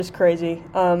It's crazy.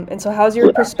 And so how's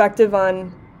your perspective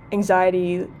on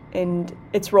anxiety and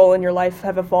its role in your life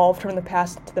have evolved from the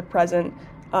past to the present?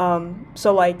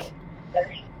 So like,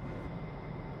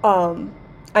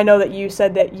 I know that you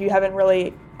said that you haven't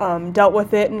really dealt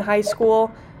with it in high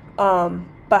school,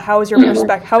 but how is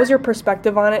your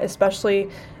perspective on it, especially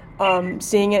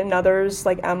seeing it in others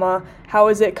like Emma? How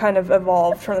has it kind of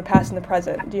evolved from the past and the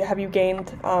present? Have you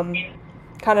gained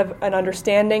kind of an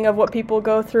understanding of what people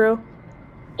go through?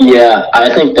 Yeah,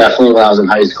 I think definitely when I was in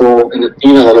high school, and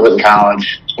even a little bit in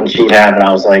college, when she had it,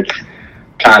 I was like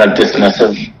kind of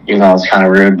dismissive, even though it's kind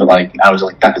of rude, but like I was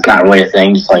like, that's not really a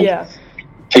thing, just like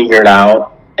figure it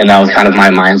out. And that was kind of my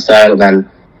mindset. And then,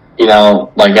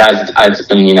 like as I've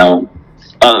been,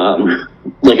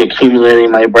 like accumulating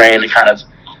in my brain and kind of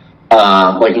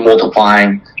like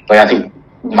multiplying, like I think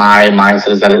my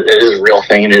mindset is that it is a real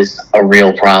thing, it is a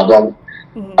real problem.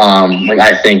 Mm-hmm. Like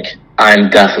I think I'm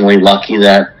definitely lucky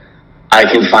that I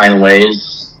can find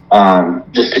ways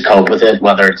just to cope with it,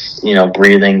 whether it's,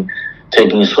 breathing,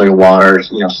 taking a swig of water,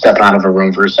 stepping out of a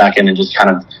room for a second and just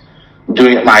kind of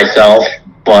doing it myself.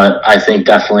 But I think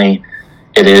definitely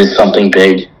it is something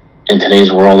big in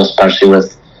today's world, especially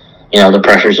with, the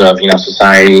pressures of,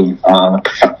 society,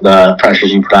 the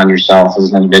pressures you put on yourself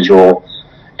as an individual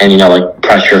and, like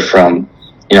pressure from,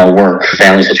 work,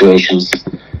 family situations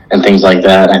and things like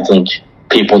that. I think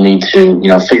people need to,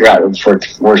 figure out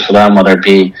what works for them, whether it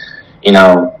be,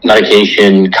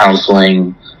 medication,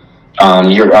 counseling,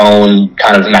 your own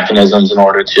kind of mechanisms in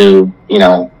order to,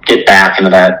 get back into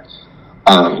that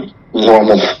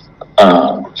normal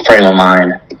frame of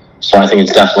mind. So I think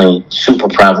it's definitely super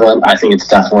prevalent. I think it's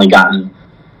definitely gotten,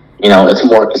 it's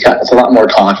a lot more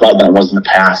talked about than it was in the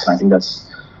past. And I think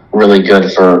that's really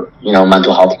good for,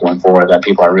 mental health going forward, that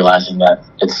people are realizing that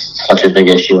it's such a big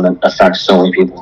issue and it affects so many people.